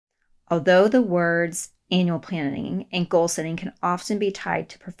Although the words annual planning and goal setting can often be tied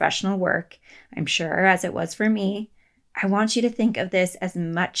to professional work, I'm sure as it was for me, I want you to think of this as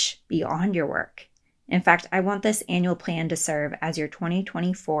much beyond your work. In fact, I want this annual plan to serve as your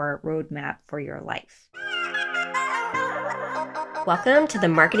 2024 roadmap for your life. Welcome to the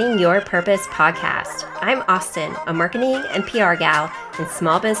Marketing Your Purpose podcast. I'm Austin, a marketing and PR gal and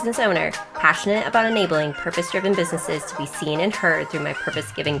small business owner, passionate about enabling purpose-driven businesses to be seen and heard through my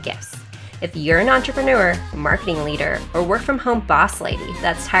purpose-given gifts. If you're an entrepreneur, marketing leader, or work-from-home boss lady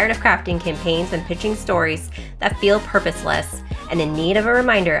that's tired of crafting campaigns and pitching stories that feel purposeless and in need of a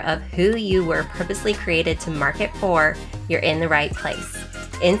reminder of who you were purposely created to market for, you're in the right place.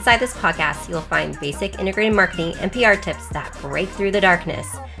 Inside this podcast, you'll find basic integrated marketing and PR tips that break through the darkness,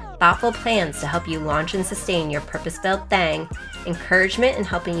 thoughtful plans to help you launch and sustain your purpose-built thing, encouragement in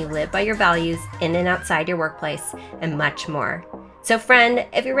helping you live by your values in and outside your workplace, and much more. So friend,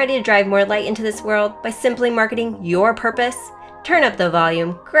 if you're ready to drive more light into this world by simply marketing your purpose, turn up the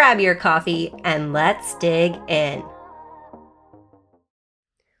volume, grab your coffee, and let's dig in.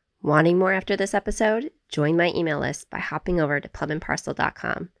 Wanting more after this episode? Join my email list by hopping over to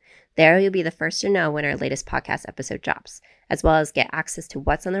plumandparcel.com. There you'll be the first to know when our latest podcast episode drops, as well as get access to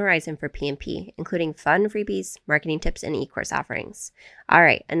what's on the horizon for PMP, including fun freebies, marketing tips, and e-course offerings. All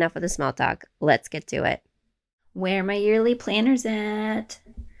right, enough of the small talk. Let's get to it. Where are my yearly planners at?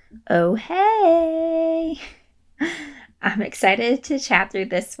 Oh, hey! I'm excited to chat through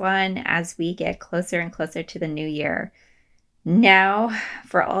this one as we get closer and closer to the new year. Now,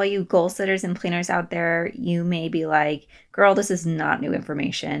 for all you goal setters and planners out there, you may be like, girl, this is not new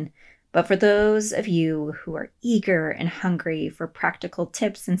information. But for those of you who are eager and hungry for practical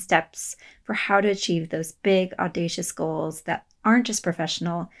tips and steps for how to achieve those big, audacious goals that aren't just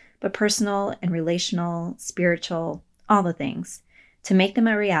professional, but personal and relational, spiritual, all the things, to make them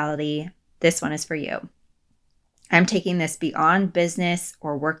a reality, this one is for you. I'm taking this beyond business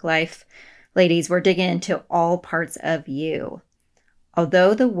or work life. Ladies, we're digging into all parts of you.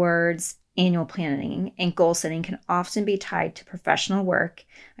 Although the words annual planning and goal setting can often be tied to professional work,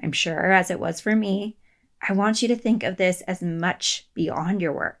 I'm sure as it was for me, I want you to think of this as much beyond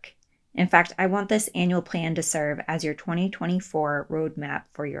your work. In fact, I want this annual plan to serve as your 2024 roadmap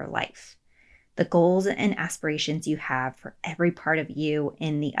for your life. The goals and aspirations you have for every part of you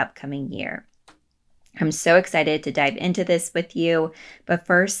in the upcoming year. I'm so excited to dive into this with you. But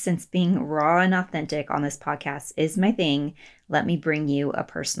first, since being raw and authentic on this podcast is my thing, let me bring you a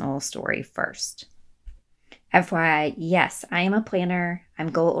personal story first. FYI, yes, I am a planner. I'm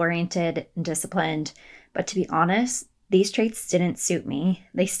goal-oriented and disciplined. But to be honest, these traits didn't suit me.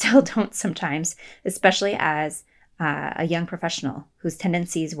 They still don't sometimes, especially as a young professional whose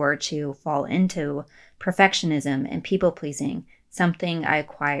tendencies were to fall into perfectionism and people-pleasing, something I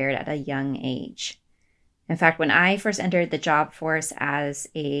acquired at a young age. In fact, when I first entered the job force as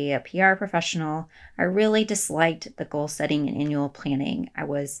a PR professional, I really disliked the goal setting and annual planning I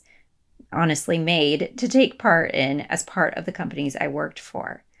was honestly made to take part in as part of the companies I worked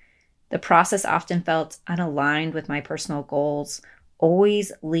for. The process often felt unaligned with my personal goals,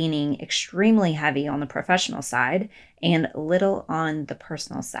 always leaning extremely heavy on the professional side and little on the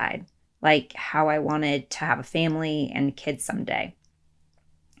personal side, like how I wanted to have a family and kids someday.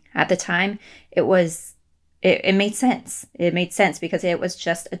 At the time, it made sense. It made sense because it was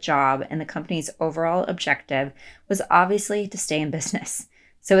just a job and the company's overall objective was obviously to stay in business.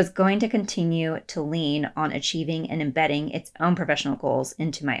 So it's going to continue to lean on achieving and embedding its own professional goals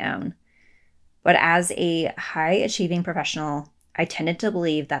into my own. But as a high-achieving professional, I tended to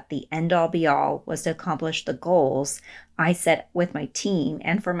believe that the end-all be-all was to accomplish the goals I set with my team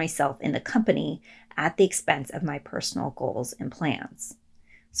and for myself in the company at the expense of my personal goals and plans.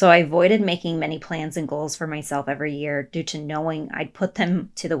 So I avoided making many plans and goals for myself every year due to knowing I'd put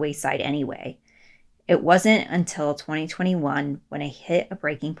them to the wayside anyway. It wasn't until 2021 when I hit a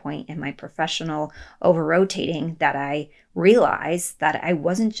breaking point in my professional over-rotating that I realized that I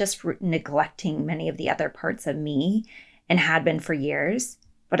wasn't just neglecting many of the other parts of me and had been for years,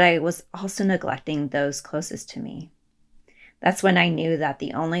 but I was also neglecting those closest to me. That's when I knew that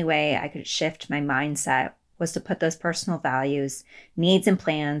the only way I could shift my mindset was to put those personal values, needs, and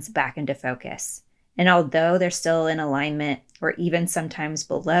plans back into focus. And although they're still in alignment or even sometimes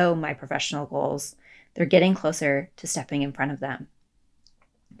below my professional goals, they're getting closer to stepping in front of them.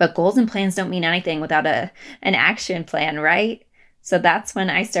 But goals and plans don't mean anything without an action plan, right? So that's when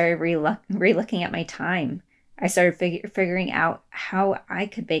I started relooking at my time. I started figuring out how I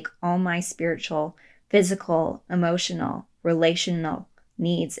could bake all my spiritual, physical, emotional, relational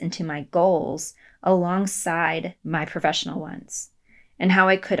needs into my goals alongside my professional ones. and how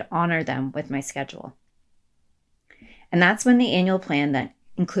I could honor them with my schedule. And that's when the annual plan that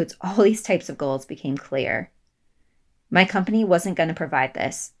includes all these types of goals became clear. My company wasn't going to provide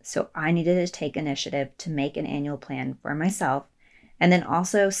this, so I needed to take initiative to make an annual plan for myself, and then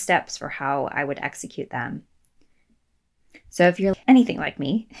also steps for how I would execute them. So if you're anything like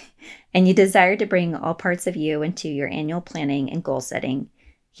me, and you desire to bring all parts of you into your annual planning and goal setting,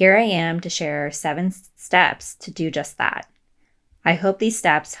 here I am to share 7 steps to do just that. I hope these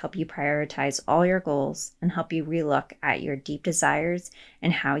steps help you prioritize all your goals and help you relook at your deep desires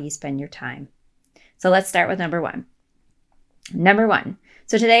and how you spend your time. So let's start with number 1. Number 1.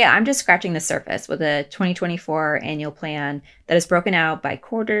 So today I'm just scratching the surface with a 2024 annual plan that is broken out by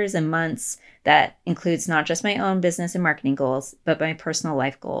quarters and months that includes not just my own business and marketing goals, but my personal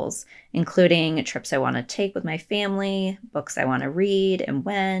life goals, including trips I want to take with my family, books I want to read and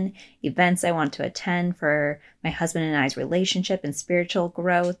when, events I want to attend for my husband and I's relationship and spiritual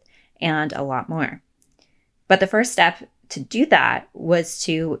growth, and a lot more. But the first step to do that was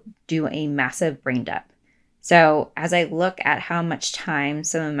to do a massive brain dump. So as I look at how much time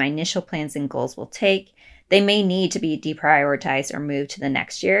some of my initial plans and goals will take, they may need to be deprioritized or moved to the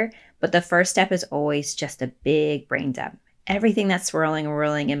next year, but the first step is always just a big brain dump. Everything that's swirling and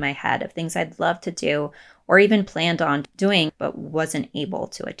whirling in my head of things I'd love to do or even planned on doing but wasn't able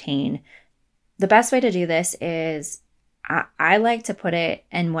to attain. The best way to do this is I like to put it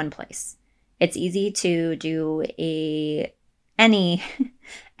in one place. It's easy to do any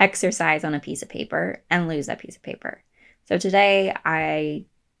exercise on a piece of paper and lose that piece of paper. So today, I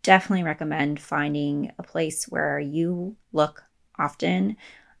definitely recommend finding a place where you look often.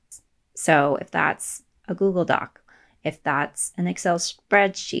 So if that's a Google Doc, if that's an Excel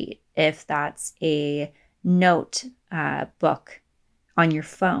spreadsheet, if that's a note book on your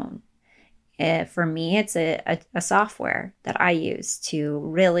phone. For me, it's a software that I use to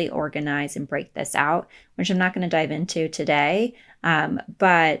really organize and break this out, which I'm not going to dive into today.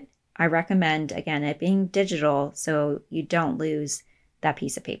 But I recommend, again, it being digital so you don't lose that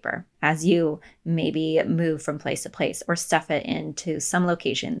piece of paper as you maybe move from place to place or stuff it into some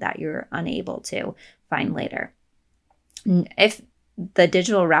location that you're unable to find later. If the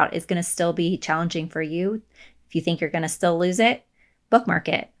digital route is going to still be challenging for you, if you think you're going to still lose it, bookmark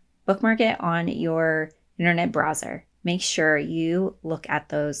it. Bookmark it on your internet browser. Make sure you look at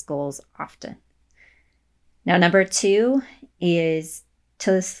those goals often. Now, number 2 is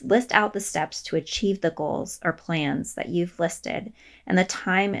to list out the steps to achieve the goals or plans that you've listed and the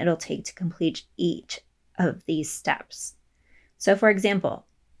time it'll take to complete each of these steps. So, for example,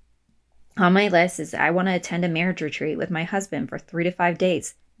 on my list is I want to attend a marriage retreat with my husband for 3 to 5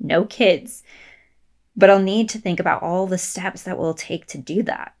 days. No kids. But I'll need to think about all the steps that will take to do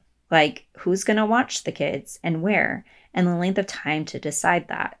that. Like who's going to watch the kids and where, and the length of time to decide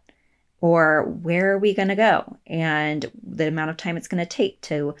that. Or where are we going to go and the amount of time it's going to take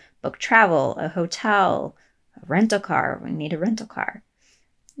to book travel, a hotel, a rental car. We need a rental car.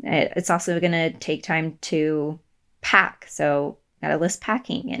 It's also going to take time to pack. So got to list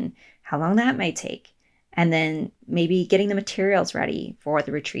packing and how long that might take. And then maybe getting the materials ready for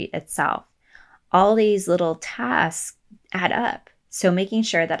the retreat itself. All these little tasks add up. So making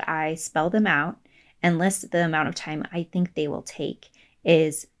sure that I spell them out and list the amount of time I think they will take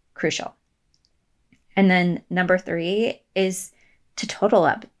is crucial. And then number 3 is to total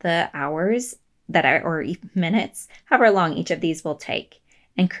up the hours or minutes, however long each of these will take,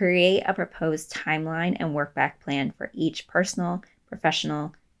 and create a proposed timeline and work back plan for each personal,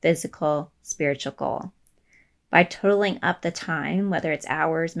 professional, physical, spiritual goal. By totaling up the time, whether it's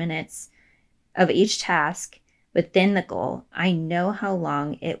hours, minutes of each task within the goal, I know how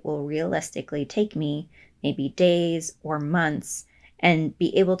long it will realistically take me, maybe days or months, and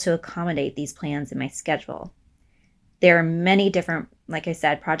be able to accommodate these plans in my schedule. There are many different, like I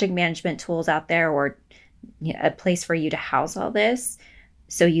said, project management tools out there or a place for you to house all this.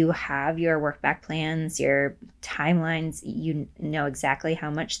 So you have your work back plans, your timelines, you know exactly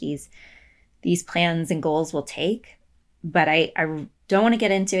how much these plans and goals will take. But I don't want to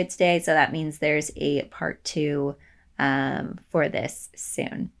get into it today, so that means there's a part 2 for this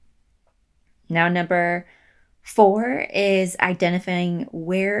soon. Now, number 4 is identifying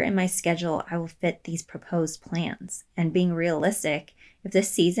where in my schedule I will fit these proposed plans and being realistic. If the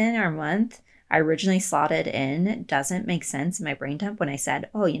season or month I originally slotted in doesn't make sense in my brain dump when I said,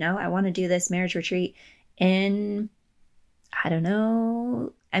 I want to do this marriage retreat in, I don't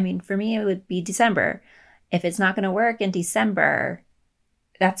know. I mean, for me, it would be December. If it's not going to work in December,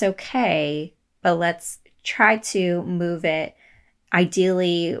 that's okay, but let's try to move it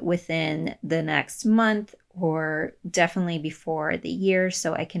ideally within the next month or definitely before the year,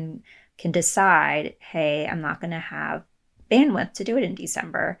 so I can decide, hey, I'm not going to have bandwidth to do it in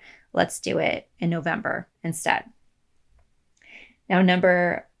December. Let's do it in November instead. Now,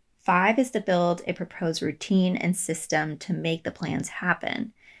 number 5 is to build a proposed routine and system to make the plans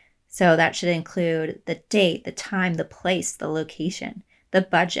happen. So that should include the date, the time, the place, the location, the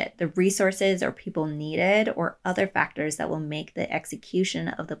budget, the resources or people needed, or other factors that will make the execution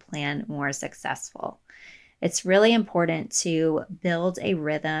of the plan more successful. It's really important to build a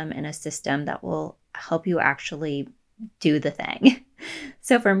rhythm and a system that will help you actually do the thing.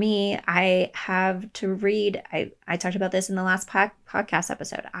 So for me, I have to read. I talked about this in the last podcast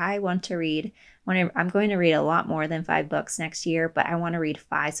episode. I'm going to read a lot more than 5 books next year, but I want to read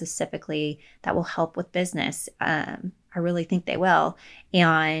 5 specifically that will help with business. I really think they will.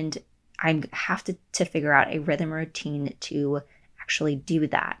 And I have to figure out a rhythm routine to actually do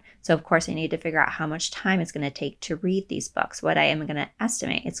that. So of course I need to figure out how much time it's going to take to read these books, what I am going to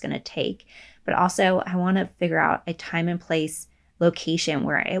estimate it's going to take. But also I want to figure out a time and place, location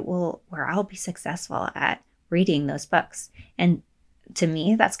where I'll be successful at reading those books. And to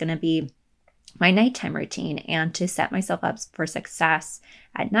me, that's going to be my nighttime routine. And to set myself up for success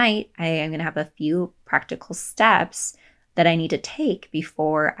at night, I am going to have a few practical steps that I need to take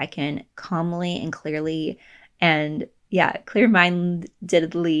before I can calmly and clearly and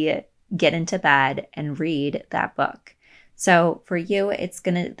clear-mindedly get into bed and read that book. So for you,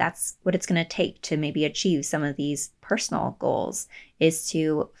 that's what it's going to take to maybe achieve some of these personal goals, is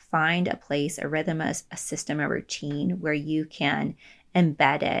to find a place, a rhythm, a system, a routine where you can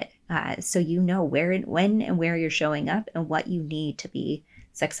embed it, so you know when and where you're showing up and what you need to be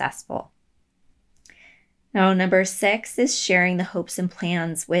successful. Now, number 6 is sharing the hopes and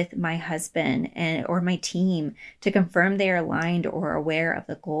plans with my husband or my team to confirm they are aligned or aware of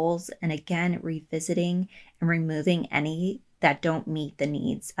the goals. And again, revisiting and removing any that don't meet the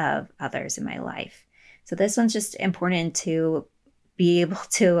needs of others in my life. So this one's just important to be able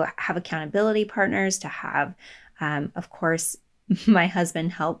to have accountability partners, to have, of course, my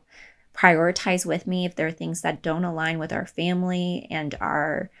husband help prioritize with me if there are things that don't align with our family and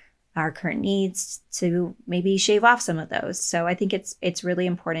our current needs, to maybe shave off some of those. So I think it's really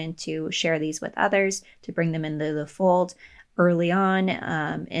important to share these with others, to bring them into the fold early on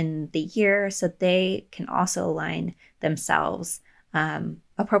in the year, so they can also align themselves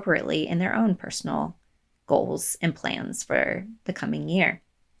appropriately in their own personal goals and plans for the coming year.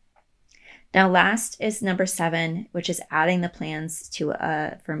 Now, last is number 7, which is adding the plans to,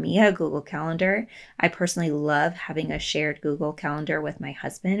 for me, a Google Calendar. I personally love having a shared Google Calendar with my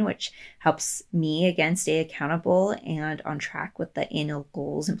husband, which helps me, again, stay accountable and on track with the annual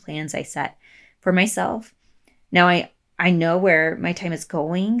goals and plans I set for myself. Now, I know where my time is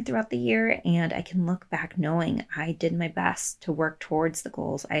going throughout the year, and I can look back knowing I did my best to work towards the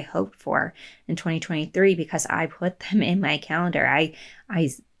goals I hoped for in 2023 because I put them in my calendar. I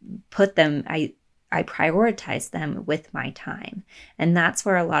prioritize them with my time. And that's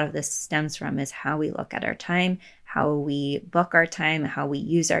where a lot of this stems from, is how we look at our time, how we book our time, how we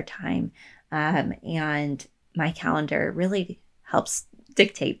use our time. And my calendar really helps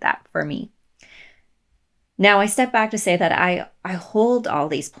dictate that for me. Now, I step back to say that I hold all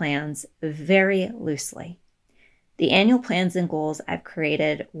these plans very loosely. The annual plans and goals I've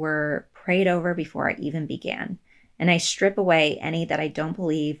created were prayed over before I even began. And I strip away any that I don't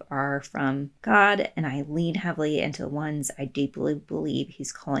believe are from God, and I lean heavily into the ones I deeply believe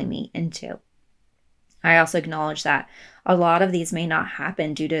He's calling me into. I also acknowledge that a lot of these may not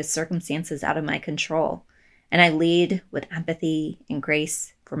happen due to circumstances out of my control. And I lead with empathy and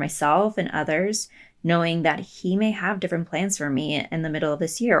grace for myself and others, knowing that He may have different plans for me in the middle of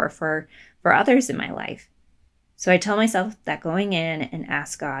this year or for others in my life. So I tell myself that going in and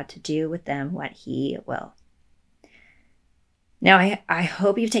ask God to do with them what He will. Now, I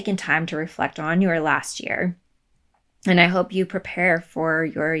hope you've taken time to reflect on your last year, and I hope you prepare for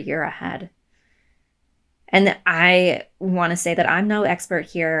your year ahead. And I want to say that I'm no expert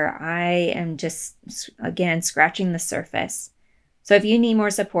here. I am just, again, scratching the surface. So if you need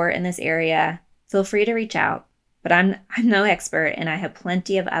more support in this area, feel free to reach out. But I'm no expert, and I have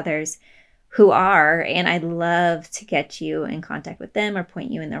plenty of others who are, and I'd love to get you in contact with them or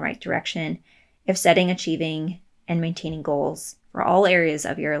point you in the right direction if setting, achieving, and maintaining goals for all areas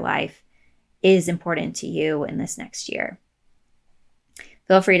of your life is important to you in this next year.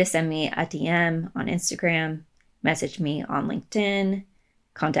 Feel free to send me a DM on Instagram, message me on LinkedIn,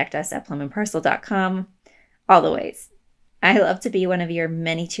 contact us at plumandparcel.com, all the ways. I love to be one of your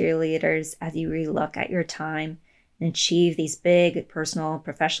many cheerleaders as you relook at your time and achieve these big personal,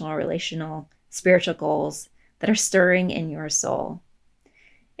 professional, relational spiritual goals that are stirring in your soul.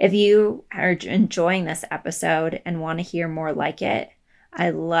 If you are enjoying this episode and want to hear more like it,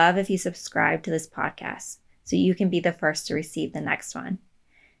 I'd love if you subscribe to this podcast so you can be the first to receive the next one.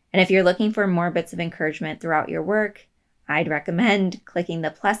 And if you're looking for more bits of encouragement throughout your work, I'd recommend clicking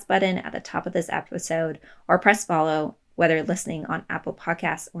the plus button at the top of this episode or press follow, whether listening on Apple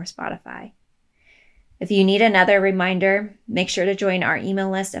Podcasts or Spotify. If you need another reminder, make sure to join our email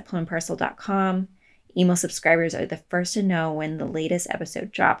list at plumandparcel.com. Email subscribers are the first to know when the latest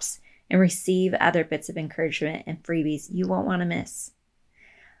episode drops and receive other bits of encouragement and freebies you won't want to miss.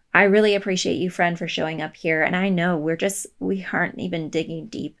 I really appreciate you, friend, for showing up here. And I know we aren't even digging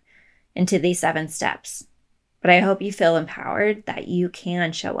deep into these 7 steps. But I hope you feel empowered that you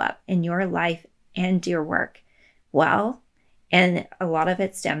can show up in your life and your work well. And a lot of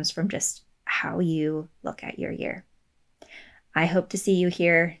it stems from just how you look at your year. I hope to see you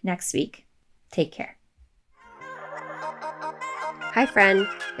here next week. Take care. Hi, friend.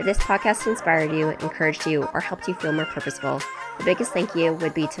 If this podcast inspired you, encouraged you, or helped you feel more purposeful, the biggest thank you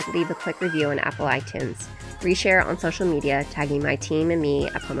would be to leave a quick review on Apple iTunes, reshare on social media, tagging my team and me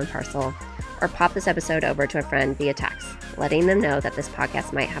at Plum and Parcel, or pop this episode over to a friend via text, letting them know that this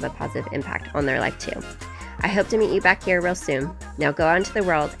podcast might have a positive impact on their life too. I hope to meet you back here real soon. Now go out into the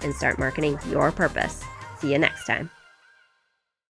world and start marketing your purpose. See you next time.